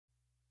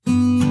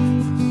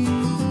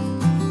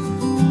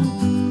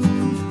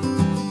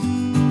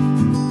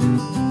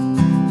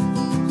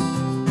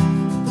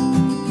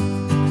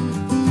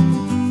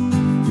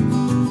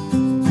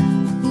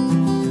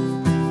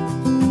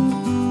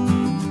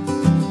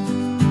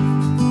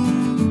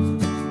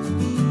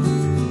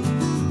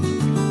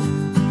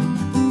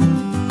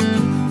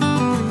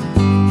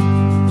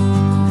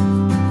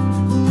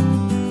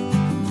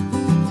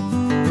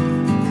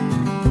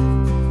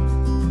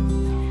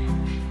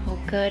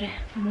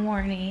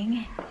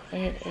morning.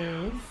 It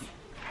is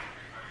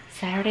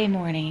Saturday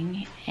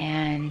morning,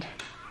 and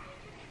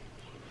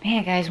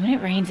man, guys, when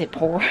it rains, it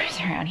pours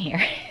around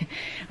here.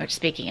 Which,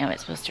 speaking of,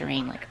 it's supposed to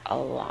rain like a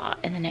lot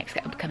in the next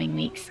upcoming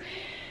weeks.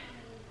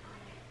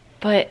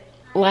 But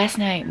last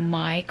night,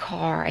 my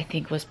car, I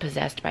think, was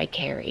possessed by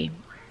Carrie.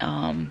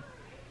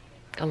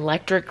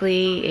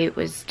 Electrically, it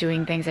was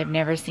doing things I've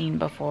never seen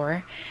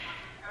before,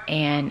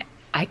 and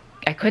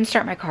I couldn't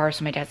start my car,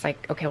 so my dad's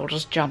like, okay, we'll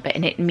just jump it.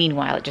 And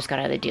meanwhile, it just got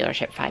out of the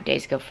dealership 5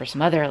 days ago for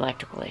some other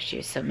electrical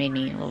issues, so it made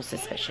me a little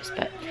suspicious.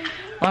 But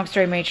long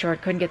story made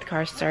short, couldn't get the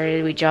car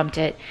started. We jumped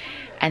it,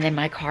 and then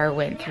my car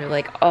went through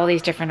like all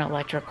these different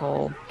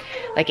electrical,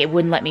 like it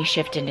wouldn't let me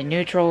shift into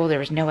neutral. There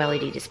was no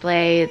LED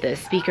display. The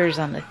speakers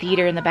on the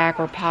theater in the back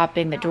were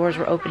popping. The doors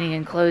were opening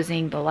and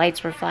closing. The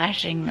lights were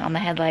flashing on the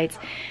headlights.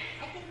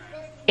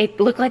 It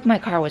looked like my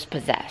car was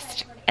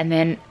possessed. And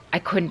then I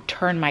couldn't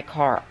turn my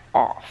car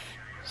off,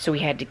 so we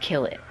had to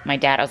kill it. My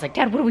dad, I was like,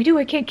 Dad, what do we do?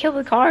 I can't kill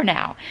the car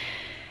now.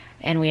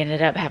 And we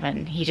ended up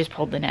he just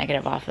pulled the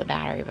negative off the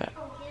battery, but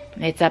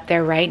it's up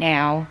there right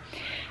now.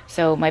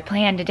 So my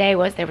plan today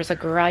was, there was a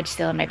garage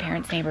sale in my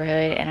parents'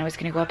 neighborhood, and I was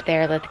gonna go up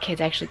there, let the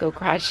kids actually go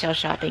garage sale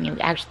shopping.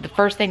 And actually, the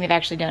first thing they've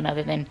actually done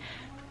other than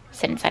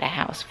sit inside a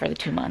house for the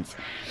 2 months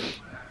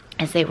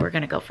is they were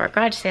gonna go for a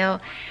garage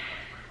sale.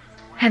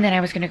 And then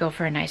I was gonna go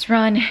for a nice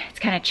run. It's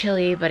kind of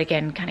chilly, but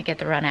again, kind of get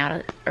the run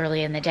out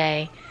early in the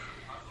day.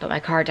 But my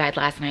car died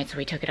last night, so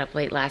we took it up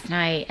late last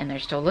night, and they're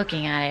still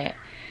looking at it.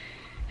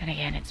 And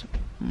again, it's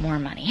more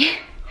money.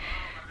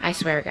 I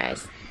swear,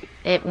 guys,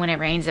 when it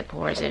rains, it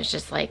pours. It was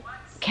just like,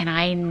 can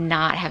I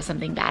not have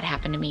something bad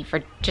happen to me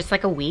for just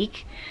like a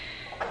week?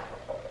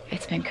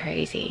 It's been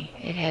crazy.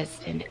 It has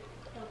been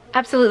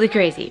absolutely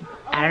crazy.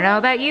 I don't know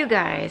about you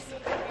guys,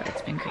 but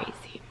it's been crazy.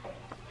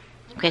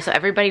 Okay, so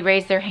everybody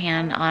raised their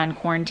hand on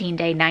quarantine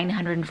day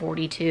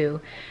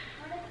 942.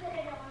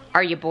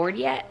 Are you bored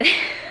yet?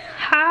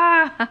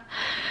 Ha!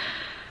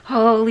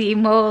 Holy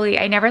moly.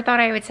 I never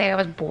thought I would say I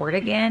was bored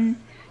again,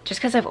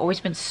 just because I've always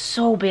been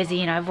so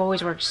busy and I've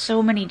always worked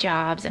so many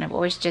jobs, and I've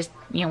always just,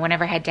 you know,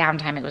 whenever I had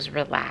downtime, it was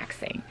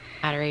relaxing.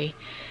 Battery.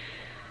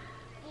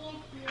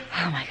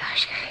 Oh my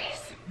gosh,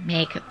 guys.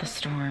 Make the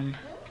storm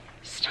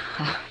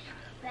stop.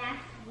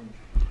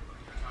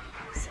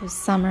 So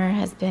Summer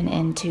has been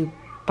into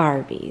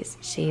Barbies.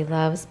 She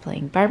loves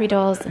playing Barbie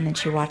dolls, and then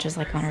she watches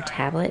like on her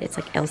tablet. It's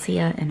like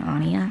Elsia and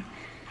Anya.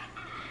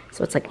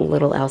 So it's like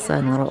little Elsa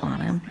and little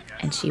Anna,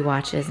 and she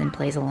watches and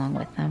plays along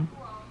with them.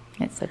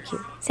 It's so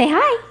cute. Say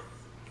hi.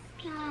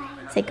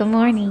 Hi. Say good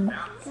morning.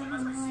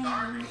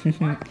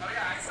 Good morning.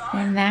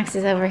 And Max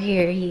is over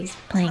here. He's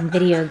playing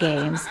video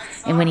games,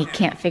 and when he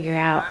can't figure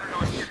out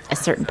a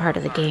certain part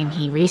of the game,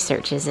 he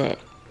researches it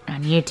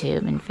on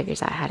YouTube and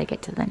figures out how to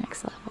get to the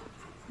next level.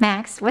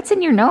 Max, what's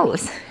in your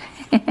nose?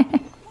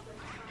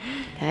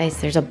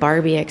 Guys, there's a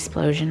Barbie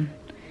explosion.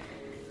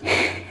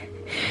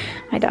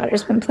 My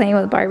daughter's been playing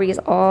with Barbies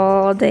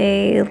all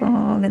day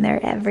long, and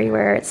they're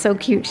everywhere. It's so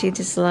cute. She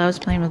just loves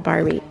playing with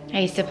Barbie. I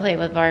used to play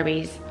with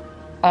Barbies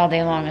all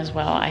day long as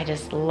well. I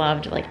just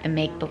loved like the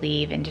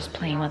make-believe and just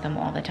playing with them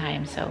all the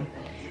time. So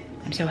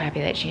I'm so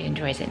happy that she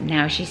enjoys it.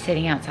 Now she's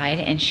sitting outside,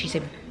 and she's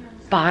a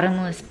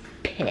bottomless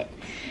pit.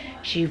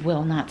 She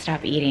will not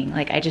stop eating.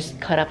 Like, I just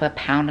cut up a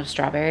pound of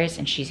strawberries,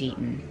 and she's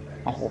eaten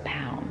a whole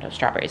pound of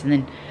strawberries. And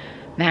then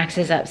Max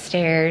is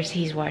upstairs.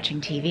 He's watching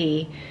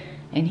TV.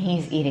 And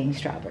he's eating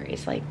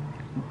strawberries, like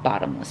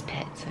bottomless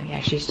pit. So yeah,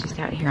 she's just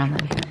out here on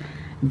the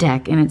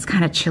deck, and it's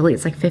kind of chilly.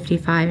 It's like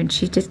 55, and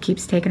she just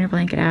keeps taking her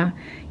blanket out,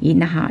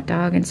 eating a hot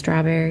dog and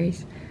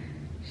strawberries.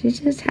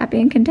 She's just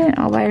happy and content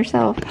all by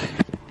herself.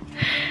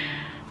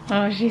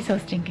 Oh, she's so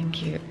stinking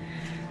cute.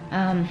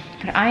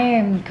 But I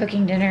am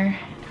cooking dinner,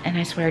 and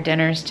I swear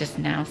dinner's just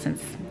now,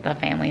 since the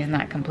family is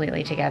not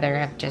completely together,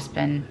 have just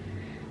been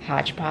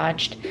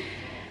hodgepodged.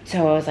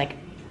 So I was like,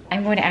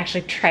 I'm going to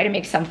actually try to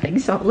make something.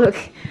 So look,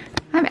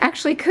 I'm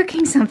actually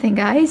cooking something,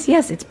 guys.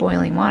 Yes, it's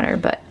boiling water,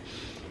 but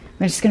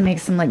I'm just gonna make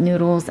some like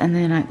noodles, and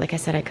then like I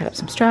said, I cut up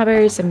some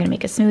strawberries. So I'm gonna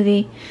make a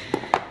smoothie,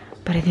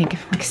 but I think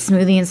like a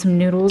smoothie and some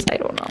noodles, I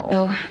don't know.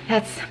 So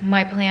that's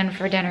my plan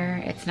for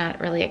dinner. It's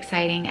not really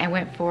exciting. I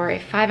went for a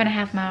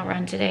 5.5 mile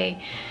run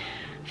today.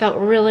 Felt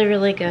really,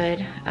 really good.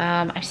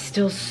 I'm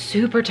still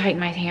super tight in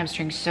my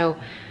hamstrings, so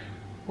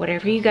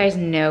whatever you guys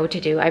know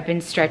to do, I've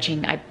been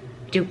stretching. I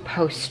do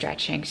post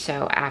stretching,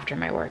 so after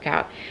my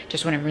workout,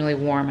 just when I'm really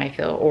warm, I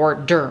feel, or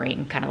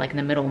during, kind of like in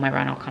the middle of my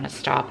run, I'll kind of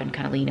stop and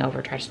kind of lean over,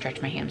 try to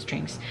stretch my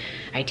hamstrings,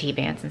 IT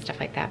bands and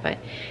stuff like that. But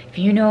if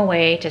you know a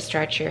way to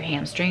stretch your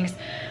hamstrings,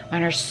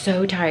 mine are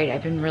so tight.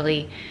 I've been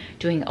really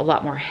doing a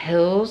lot more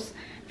hills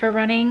for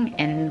running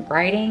and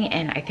riding,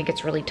 and I think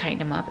it's really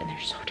tightened them up, and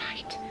they're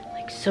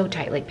so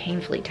tight, like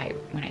painfully tight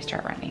when I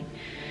start running.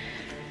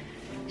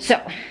 So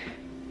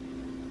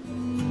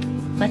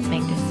let's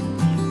make this.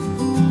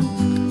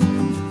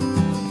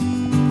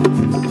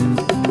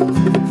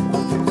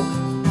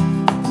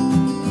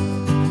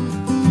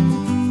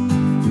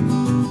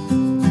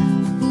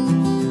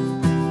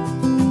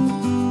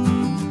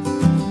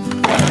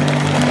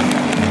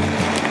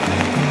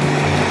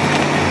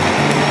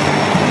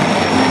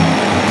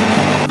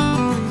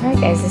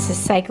 is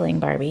cycling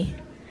Barbie.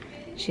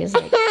 She has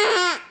like,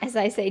 as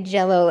I say,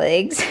 jello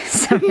legs.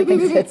 Somebody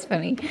thinks that's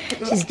funny.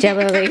 She's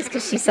jello legs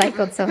because she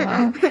cycled so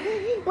long.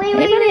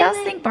 Anybody else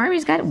think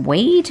Barbie's got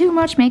way too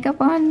much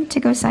makeup on to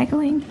go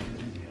cycling?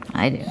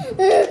 I do.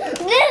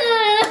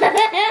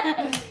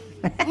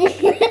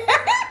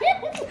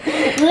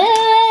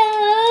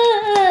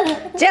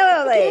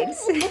 Jello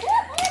legs.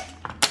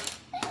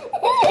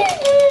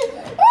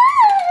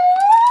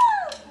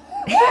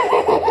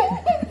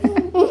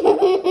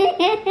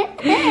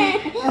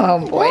 Oh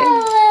boy.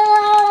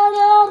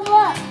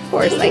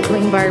 Poor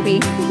cycling Barbie.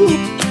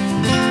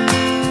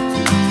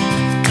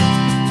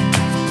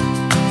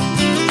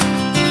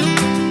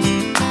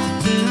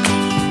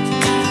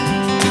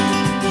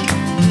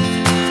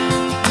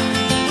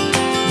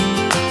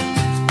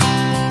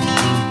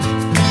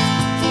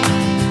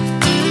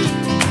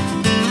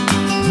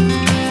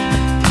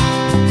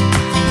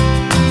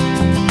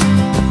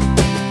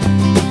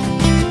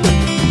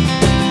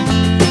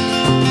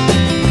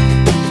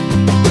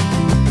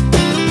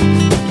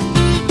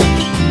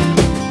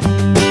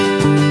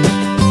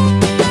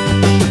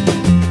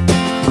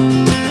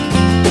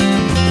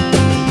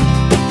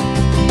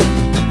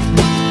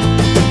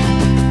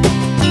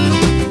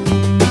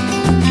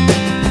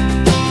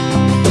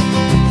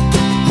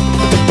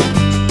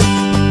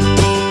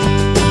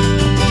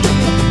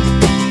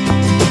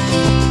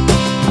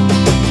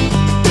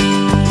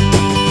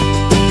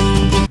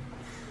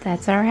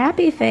 That's our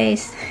happy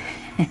face.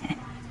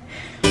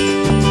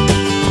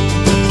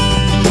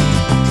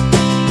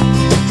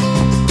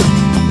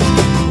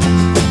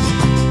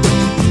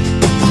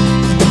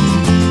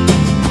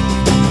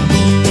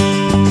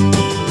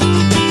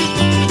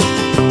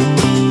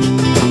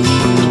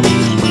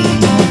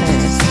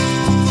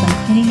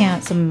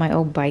 Some of my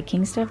old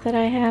biking stuff that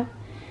I have,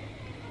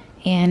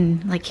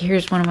 and like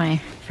here's one of my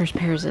first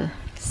pairs of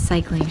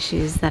cycling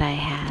shoes that I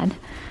had,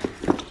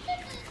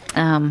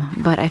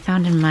 but I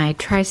found in my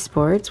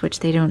Tri-Sports, which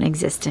they don't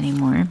exist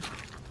anymore,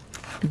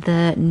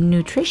 the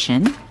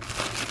nutrition.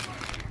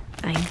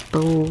 I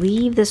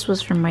believe this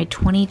was from my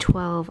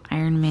 2012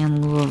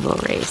 Ironman Louisville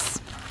race.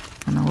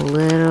 I'm a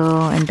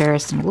little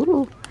embarrassed and a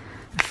little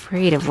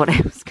afraid of what I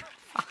was gonna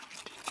find.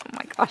 Oh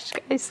my gosh,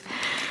 guys,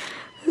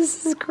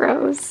 this is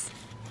gross.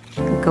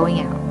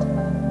 Going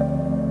out.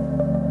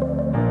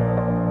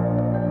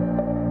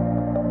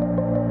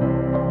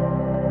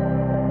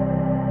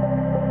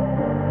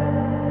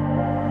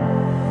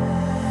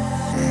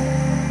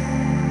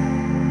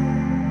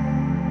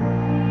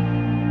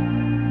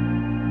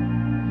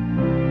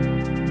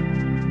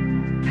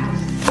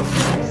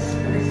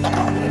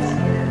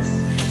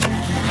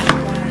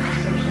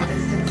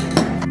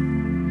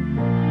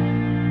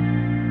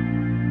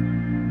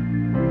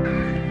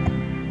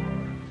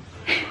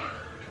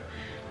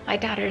 My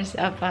daughter's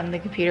up on the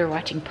computer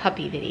watching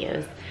puppy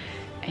videos,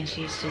 and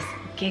she's just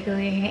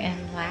giggling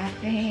and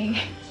laughing.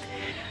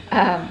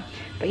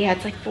 But yeah,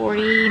 it's like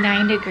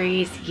 49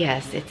 degrees.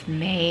 Yes, it's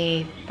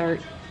May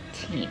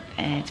 13th,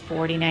 and it's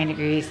 49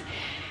 degrees.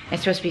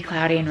 It's supposed to be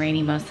cloudy and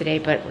rainy most of the day,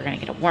 but we're gonna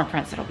get a warm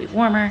front, so it'll be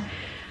warmer.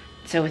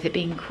 So with it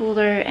being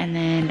cooler, and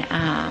then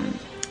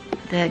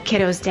the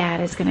kiddo's dad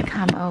is gonna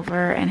come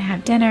over and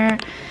have dinner.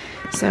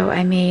 So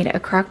I made a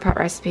crock pot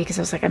recipe because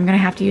I was like, I'm gonna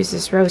have to use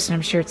this roast, and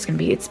I'm sure it's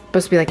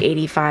supposed to be like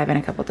 85 in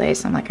a couple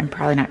days. So I'm like, I'm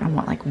probably not gonna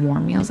want like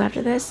warm meals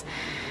after this.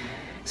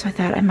 So I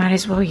thought I might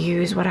as well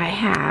use what I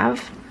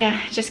have. Yeah,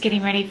 just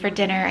getting ready for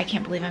dinner. I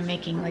can't believe I'm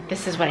making, like,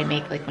 this is what I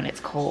make like when it's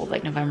cold,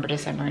 like November,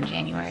 December, and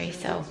January.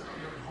 So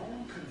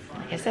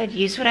like I said,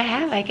 use what I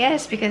have, I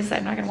guess, because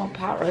I'm not gonna want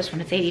pot roast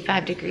when it's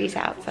 85 degrees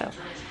out. So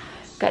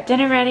got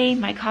dinner ready,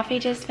 my coffee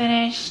just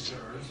finished,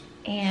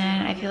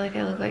 and I feel like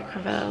I look like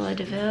Cruella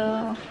de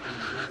Vil.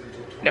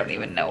 I don't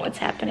even know what's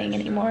happening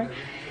anymore.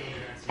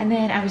 And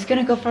then I was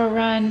gonna go for a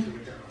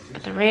run,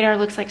 but the radar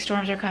looks like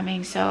storms are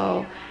coming,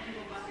 so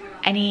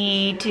I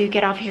need to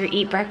get off here,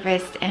 eat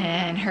breakfast,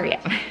 and hurry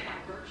up.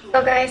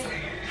 So guys,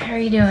 how are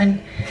you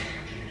doing?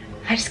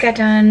 I just got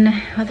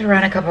done with a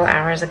run a couple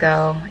hours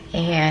ago,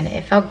 and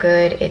it felt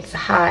good. It's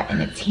hot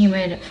and it's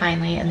humid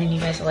finally, and then you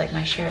guys will like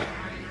my shirt.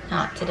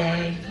 Not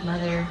today,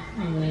 mother.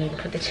 We need to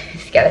put the two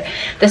together.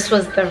 This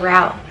was the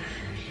route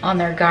on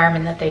their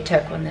Garmin that they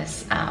took when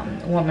this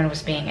woman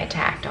was being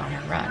attacked on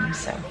her run.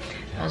 So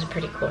that was a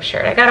pretty cool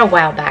shirt. I got it a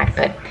while back,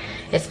 but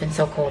it's been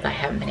so cold I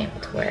haven't been able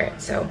to wear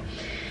it. So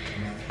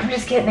I'm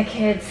just getting the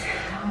kids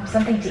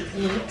something to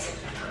eat.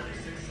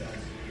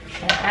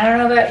 And I don't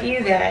know about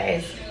you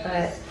guys,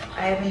 but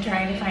I've been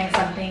trying to find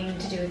something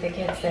to do with the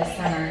kids this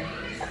summer,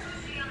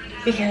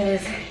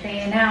 because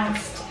they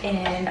announced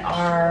in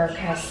our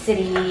kind of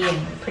city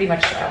and pretty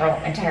much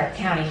our entire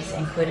counties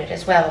included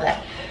as well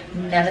that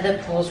none of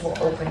the pools will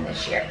open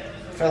this year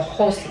for the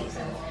whole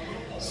season.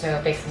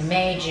 So basically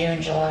May,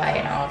 June, July,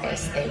 and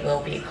August, they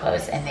will be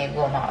closed and they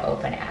will not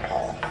open at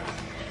all.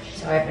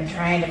 So I've been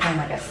trying to find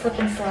like a slip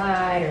and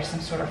slide or some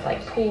sort of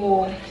like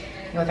pool.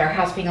 You know, with our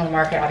house being on the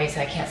market,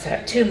 obviously I can't set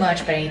up too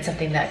much, but I need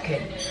something that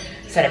could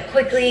set up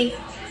quickly,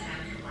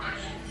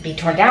 be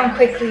torn down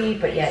quickly,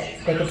 but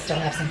yet they could still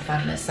have some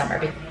fun this summer.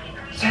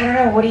 So I don't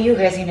know, what are you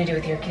guys gonna do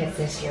with your kids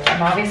this year?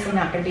 I'm obviously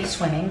not gonna be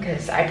swimming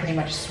because I pretty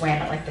much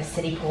swam at like the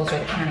city pools or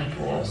the county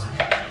pools.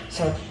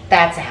 So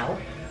that's out.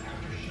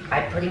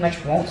 I pretty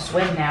much won't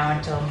swim now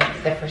until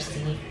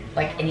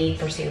any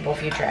foreseeable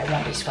future. I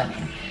won't be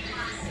swimming.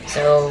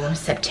 So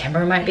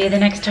September might be the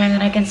next time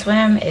that I can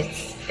swim.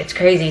 It's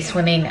crazy.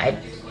 Swimming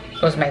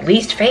was my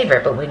least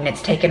favorite, but when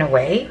it's taken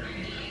away,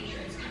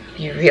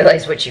 you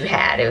realize what you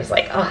had. It was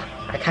like, oh,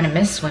 I kind of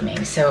miss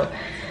swimming. So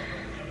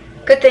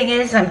good thing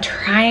is I'm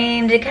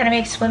trying to kind of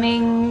make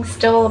swimming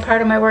still a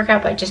part of my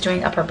workout by just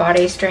doing upper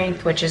body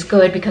strength, which is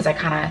good because I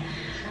kind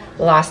of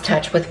lost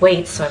touch with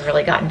weights. So I've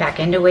really gotten back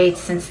into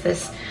weights since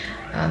this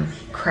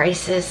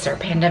crisis or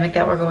pandemic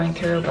that we're going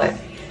through, but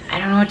I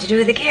don't know what to do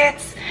with the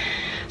kids.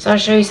 So I'll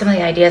show you some of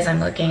the ideas I'm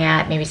looking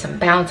at. Maybe some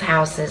bounce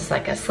houses,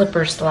 like a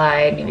slipper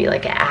slide, maybe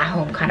like an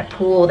at-home kind of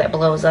pool that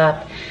blows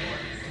up.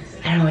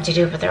 I don't know what to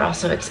do, but they're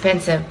also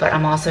expensive. But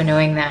I'm also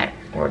knowing that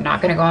we're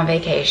not gonna go on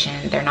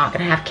vacation. They're not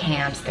gonna have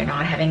camps. They're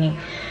not having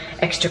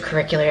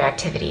extracurricular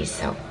activities.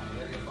 So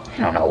I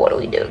don't know, what do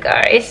we do,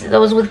 guys?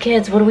 Those with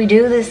kids, what do we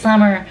do this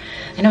summer?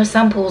 I know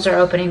some pools are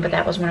opening, but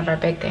that was one of our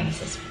big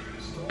things, is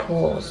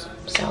pools.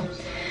 So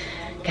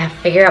gotta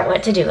figure out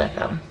what to do with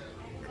them.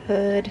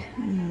 Good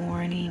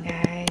morning,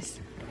 guys.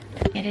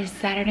 It is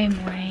Saturday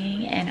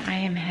morning and I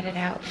am headed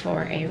out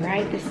for a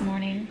ride this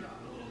morning.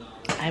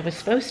 I was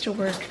supposed to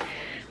work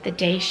the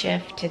day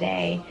shift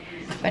today,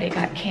 but it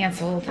got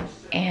canceled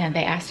and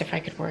they asked if I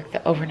could work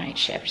the overnight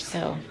shift.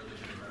 So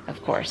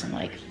of course I'm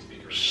like,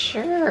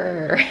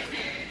 sure,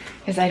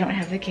 because I don't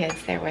have the kids.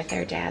 They're with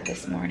their dad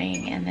this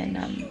morning and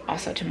then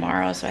also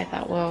tomorrow. So I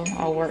thought, well,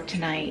 I'll work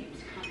tonight.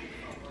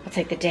 I'll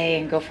take the day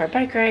and go for a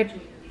bike ride,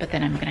 but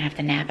then I'm gonna have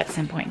to nap at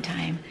some point in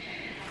time.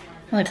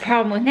 The only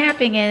problem with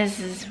napping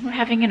is we're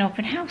having an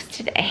open house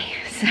today.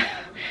 So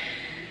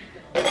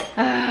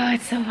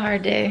it's so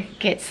hard to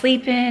get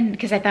sleep in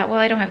because I thought, well,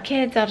 I don't have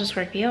kids, I'll just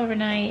work the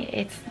overnight.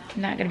 It's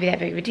not gonna be that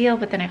big of a deal,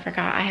 but then I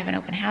forgot I have an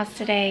open house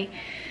today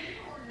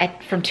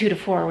from 2 to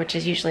 4, which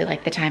is usually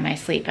like the time I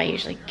sleep. I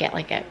usually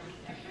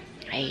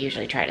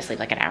try to sleep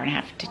like an hour and a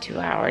half to 2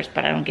 hours,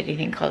 but I don't get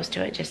anything close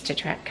to it, just to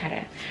try kind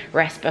of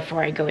rest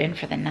before I go in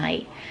for the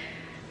night.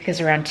 Because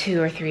around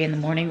 2 or 3 in the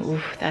morning,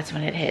 oof, that's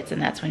when it hits,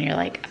 and that's when you're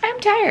like, I'm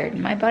tired,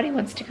 my body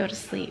wants to go to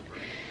sleep.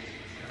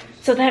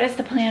 So that is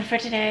the plan for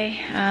today.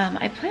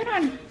 I plan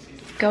on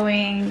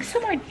going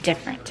somewhere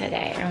different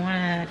today. I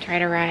want to try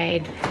to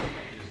ride,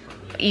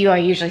 I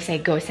usually say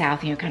go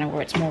south, kind of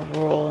where it's more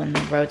rural and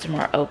the roads are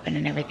more open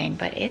and everything,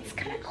 but it's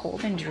kind of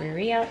cold and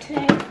dreary out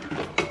today.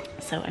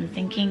 So I'm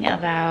thinking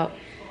about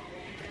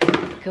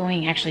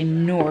going actually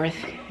north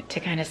to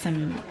kind of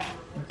some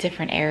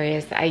different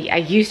areas. I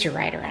used to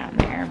ride around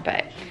there,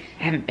 but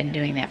I haven't been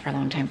doing that for a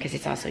long time because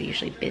it's also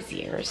usually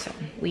busier, so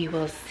we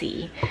will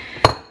see.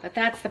 But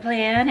that's the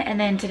plan. And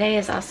then today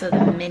is also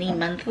the mini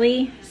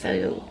monthly.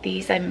 So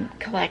these I'm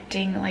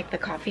collecting, like the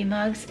coffee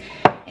mugs,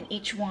 and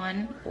each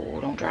one, oh,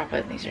 don't drop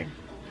it, these are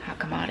hot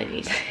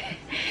commodities,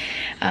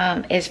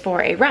 is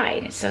for a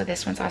ride. So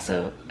this one's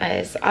also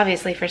is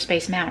obviously for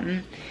Space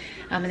Mountain,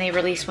 and they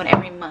release one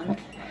every month.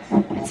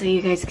 And so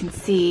you guys can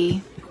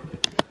see,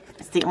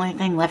 it's the only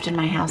thing left in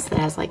my house that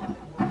has like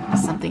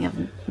something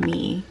of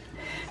me.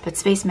 But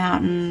Space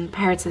Mountain,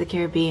 Pirates of the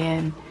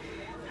Caribbean,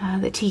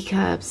 the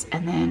teacups,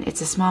 and then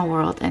It's a Small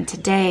World. And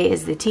today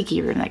is the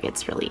Tiki Room that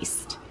gets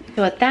released.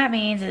 So what that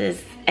means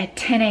is at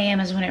 10 a.m.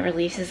 is when it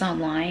releases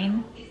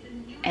online.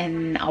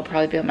 And I'll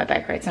probably be on my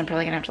bike ride, so I'm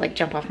probably gonna have to like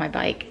jump off my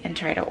bike and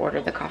try to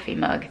order the coffee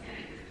mug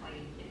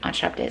on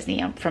Shop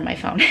Disney from my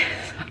phone.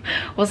 So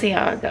we'll see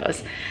how it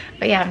goes.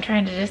 But yeah, I'm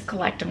trying to just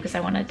collect them because I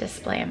want to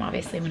display them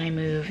obviously when I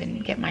move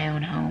and get my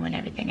own home and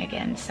everything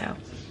again. So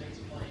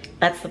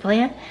that's the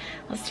plan.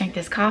 Let's drink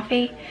this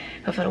coffee.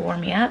 Hope it'll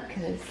warm me up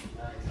because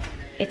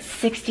it's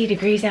 60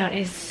 degrees out. It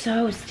is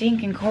so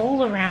stinking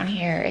cold around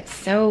here. It's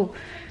so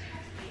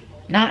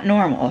not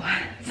normal.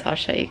 So I'll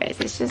show you guys.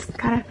 It's just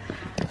kind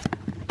of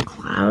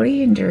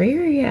cloudy and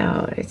dreary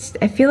out.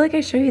 I feel like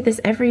I show you this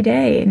every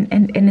day,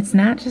 and it's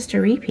not just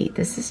a repeat.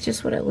 This is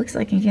just what it looks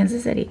like in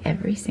Kansas City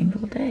every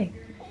single day.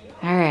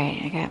 All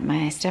right, I got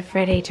my stuff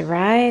ready to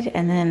ride,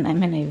 and then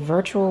I'm in a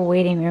virtual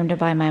waiting room to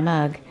buy my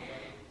mug,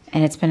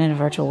 and it's been in a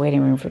virtual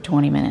waiting room for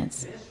 20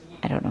 minutes.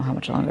 I don't know how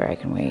much longer I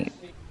can wait.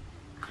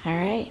 All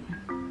right,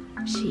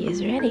 she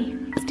is ready.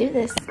 Let's do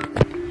this.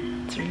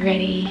 It's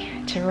ready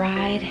to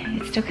ride.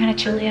 It's still kind of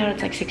chilly out.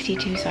 It's like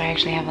 62, so I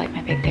actually have like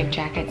my big thick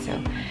jacket,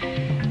 so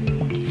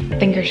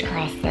fingers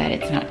crossed that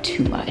it's not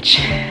too much.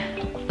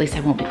 At least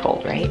I won't be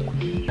cold, right?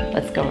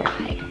 Let's go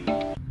ride.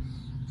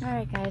 All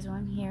right, guys, well,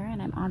 I'm here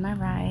and I'm on my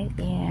ride,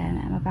 and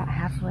I'm about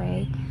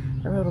halfway.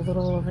 I rode a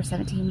little over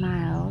 17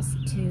 miles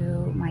to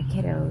my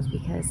kiddos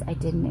because I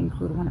didn't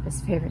include one of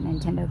his favorite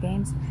Nintendo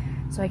games.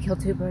 So I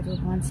killed 2 birds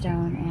with 1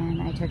 stone,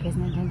 and I took his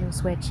Nintendo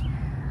Switch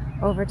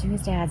over to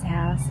his dad's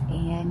house,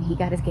 and he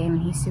got his game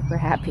and he's super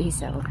happy.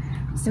 So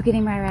I'm still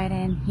getting my ride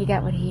in. He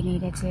got what he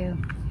needed to.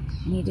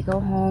 I need to go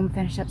home,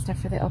 finish up stuff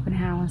for the open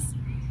house,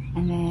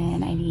 and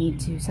then I need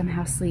to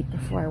somehow sleep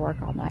before I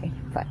work all night.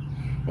 But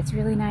it's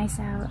really nice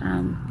out.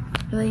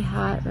 really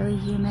hot, really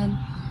humid.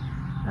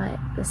 But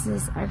this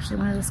is actually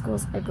one of the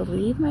schools, I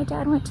believe my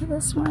dad went to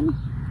this one.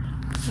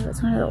 So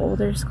it's one of the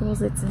older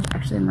schools. It's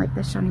actually in like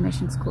the Shawnee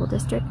Mission School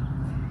District.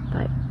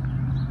 But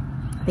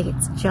I think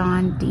it's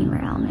John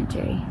Deemer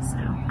Elementary.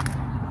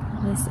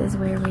 So this is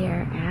where we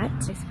are at.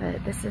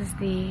 But this is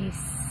the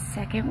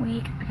second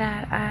week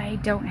that I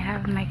don't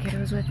have my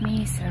kiddos with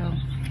me. So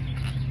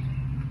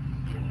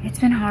it's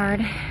been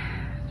hard.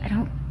 I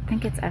don't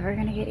think it's ever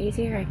gonna get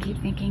easier. I keep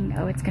thinking,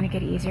 oh, it's gonna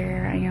get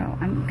easier. I know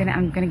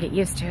I'm gonna get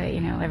used to it.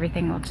 You know,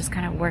 everything will just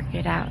kind of work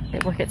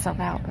itself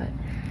out. But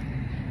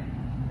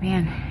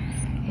man,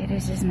 it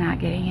is just not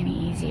getting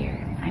any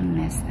easier. I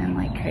miss them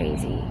like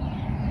crazy.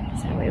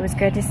 So it was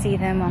good to see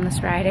them on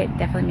this ride. It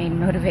definitely made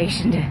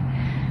motivation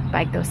to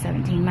bike those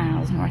 17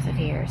 miles north of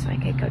here so I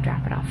could go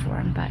drop it off for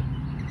them. But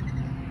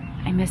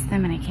I miss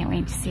them and I can't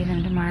wait to see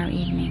them tomorrow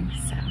evening.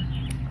 So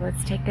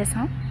let's take this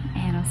home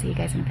and I'll see you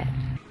guys in a bit.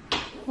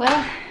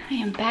 Well, I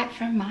am back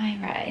from my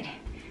ride.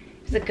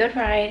 It was a good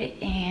ride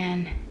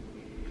and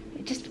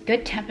just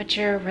good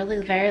temperature,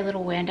 really very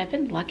little wind. I've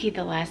been lucky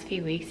the last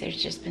few weeks.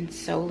 There's just been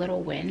so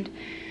little wind,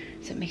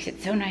 so it makes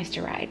it so nice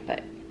to ride.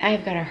 But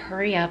I've got to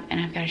hurry up and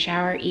I've got to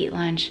shower, eat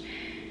lunch,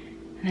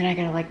 and then I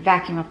got to like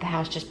vacuum up the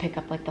house, just pick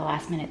up like the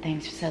last minute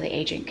things so the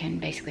agent can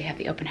basically have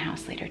the open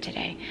house later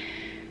today.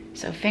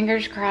 So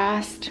fingers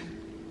crossed,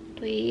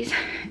 please.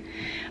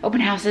 Open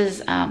houses,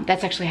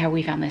 that's actually how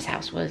we found this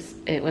house.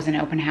 It was an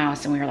open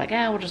house and we were like,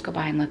 we'll just go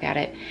by and look at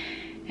it.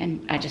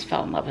 And I just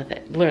fell in love with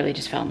it, literally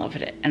just fell in love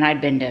with it. And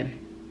I'd been to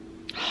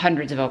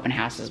hundreds of open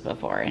houses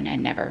before and had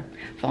never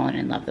fallen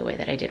in love the way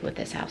that I did with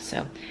this house.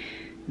 So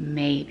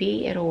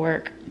maybe it'll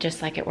work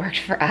just like it worked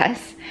for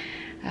us.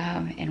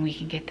 And we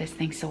can get this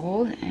thing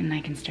sold and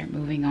I can start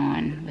moving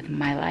on with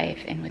my life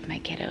and with my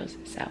kiddos.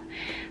 So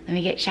let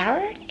me get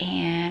showered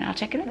and I'll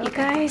check in with you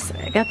guys.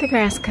 I got the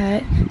grass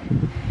cut.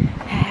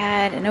 I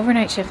had an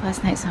overnight shift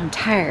last night, so I'm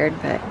tired,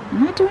 but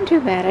I'm not doing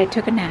too bad. I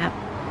took a nap.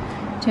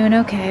 Doing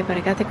okay, but I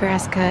got the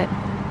grass cut.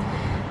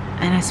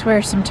 And I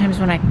swear sometimes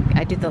when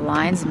I do the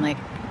lines, I'm like,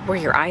 were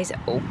your eyes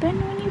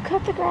open when you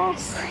cut the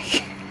grass?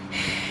 Like,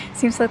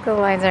 seems like the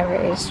lines aren't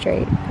very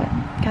straight, but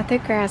got the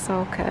grass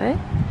all cut.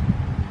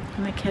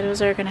 My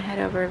kiddos are gonna head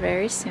over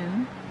very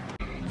soon.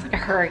 It's like a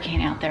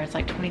hurricane out there. It's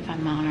like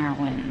 25-mile-an-hour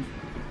winds,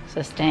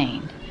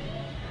 sustained.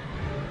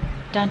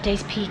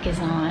 Dante's Peak is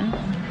on,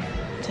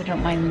 so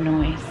don't mind the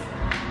noise.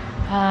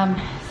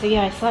 So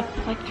yeah, I slept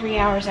like 3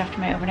 hours after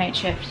my overnight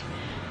shift.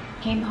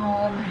 Came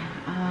home,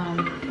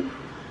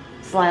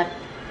 slept,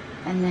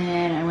 and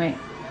then I went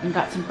and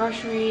got some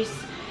groceries,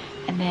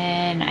 and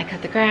then I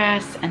cut the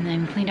grass, and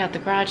then cleaned out the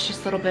garage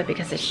just a little bit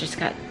because it's just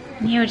got,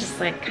 you know,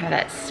 just like kind of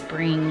that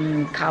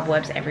spring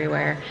cobwebs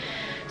everywhere.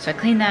 So I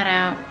cleaned that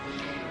out,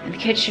 and the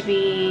kids should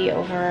be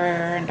over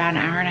in about an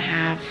hour and a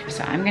half.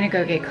 So I'm gonna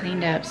go get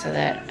cleaned up so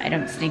that I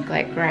don't stink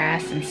like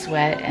grass and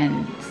sweat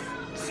and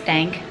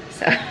stank.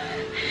 So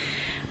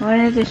I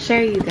wanted to show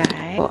you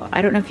guys. Well,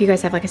 I don't know if you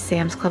guys have like a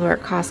Sam's Club or a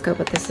Costco,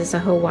 but this is a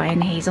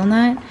Hawaiian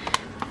hazelnut.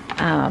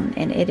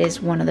 And it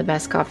is one of the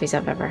best coffees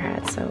I've ever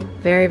had. So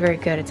very, very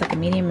good. It's like a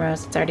medium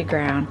roast. It's already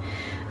ground,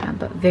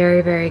 but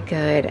very, very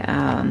good.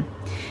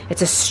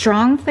 It's a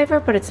strong flavor,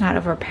 but it's not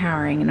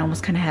overpowering and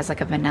almost kind of has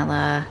like a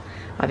vanilla,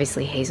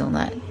 obviously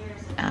hazelnut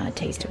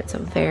taste to it. So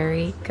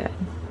very good.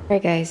 All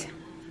right, guys,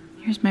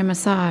 here's my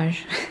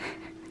massage.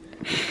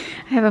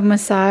 I have a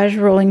massage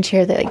rolling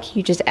chair that like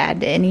you just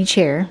add to any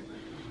chair.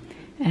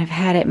 And I've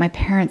had it, my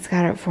parents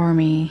got it for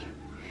me.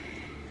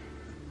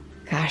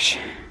 Gosh,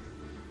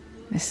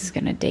 this is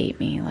gonna date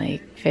me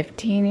like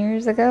 15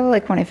 years ago,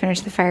 like when I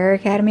finished the fire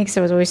academy, because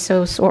I was always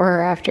so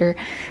sore after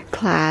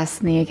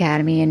class in the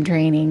academy and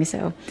training.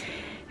 So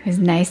it was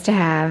nice to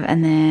have.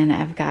 And then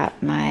I've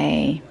got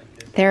my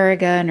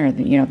Theragun, or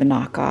the, you know, the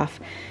knockoff.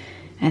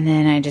 And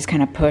then I just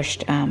kind of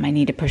pushed, I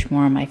need to push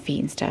more on my feet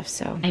and stuff.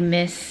 So I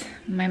miss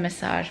my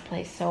massage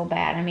place so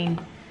bad. I mean,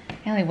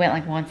 I only went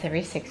like once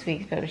every 6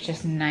 weeks, but it was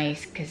just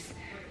nice because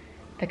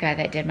the guy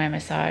that did my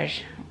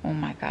massage, oh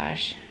my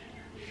gosh,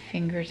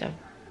 fingers of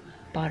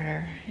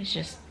butter. It's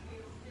just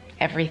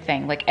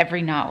everything. Like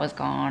every knot was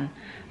gone.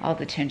 All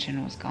the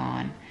tension was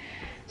gone.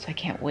 So I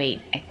can't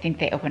wait. I think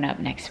they open up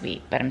next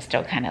week, but I'm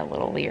still kind of a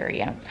little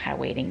leery. I'm kind of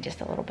waiting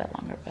just a little bit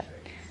longer, but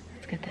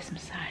let's get this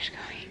massage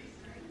going.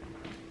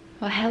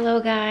 Well,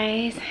 hello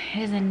guys. It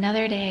is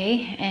another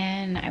day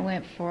and I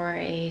went for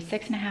a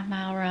 6.5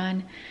 mile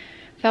run.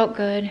 Felt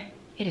good.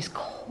 It is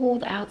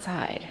cold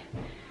outside,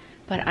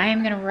 but I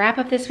am gonna wrap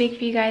up this week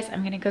for you guys.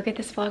 I'm gonna go get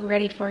this vlog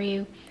ready for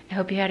you. I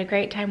hope you had a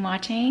great time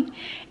watching,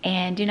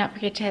 and do not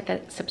forget to hit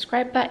the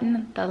subscribe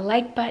button, the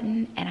like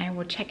button, and I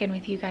will check in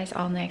with you guys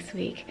all next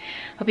week.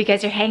 Hope you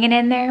guys are hanging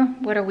in there.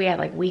 What are we at,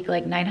 like week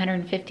like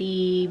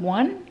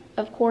 951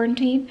 of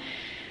quarantine?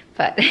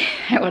 But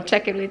I will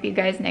check in with you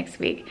guys next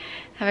week.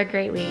 Have a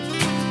great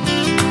week.